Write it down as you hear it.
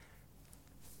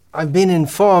I've been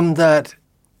informed that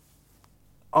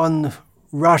on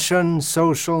Russian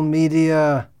social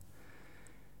media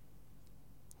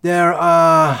there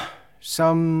are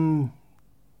some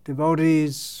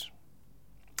devotees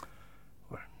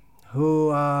who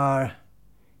are,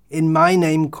 in my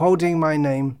name, quoting my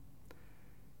name,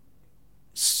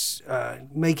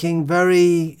 making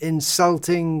very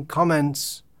insulting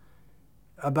comments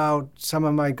about some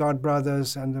of my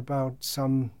godbrothers and about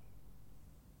some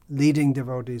leading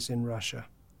devotees in Russia.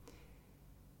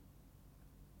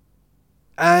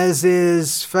 As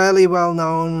is fairly well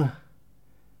known,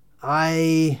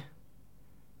 I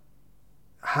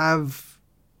have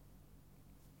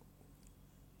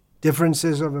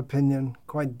differences of opinion,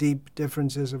 quite deep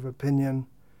differences of opinion,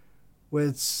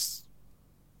 with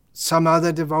some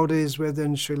other devotees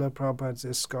within Srila Prabhupada's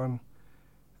ISKCON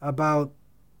about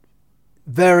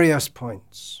various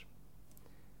points.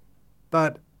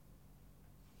 But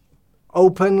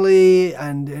openly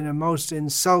and in a most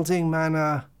insulting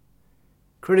manner,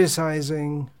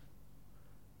 criticizing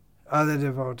other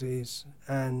devotees,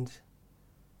 and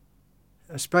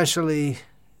especially,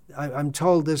 I'm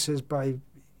told this is by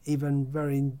even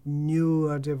very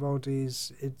newer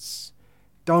devotees,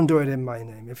 don't do it in my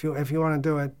name. If you want to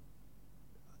do it,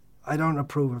 I don't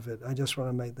approve of it. I just want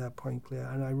to make that point clear.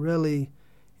 And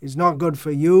it's not good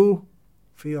for you,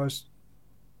 for your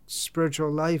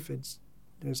spiritual life. It's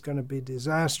going to be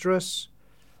disastrous.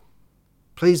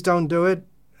 Please don't do it.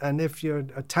 And if you're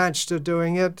attached to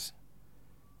doing it,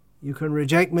 you can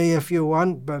reject me if you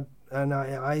want, but I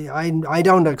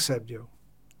don't accept you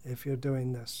if you're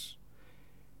doing this.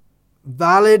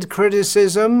 Valid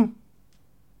criticism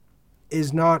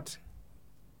is not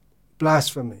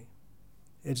blasphemy.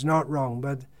 It's not wrong,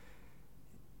 but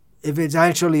if it's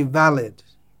actually valid.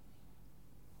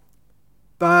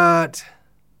 But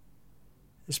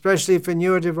especially for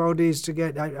newer devotees to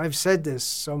get, I've said this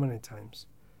so many times,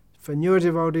 for newer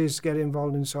devotees to get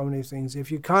involved in so many things,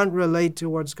 if you can't relate to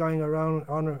what's going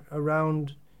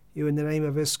around you in the name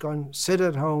of ISKCON, sit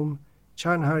at home,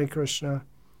 chant Hare Krishna,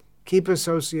 keep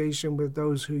association with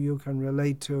those who you can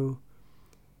relate to.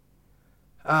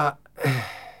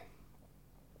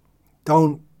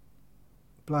 Don't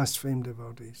blaspheme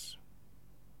devotees.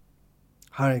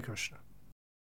 Hare Krishna.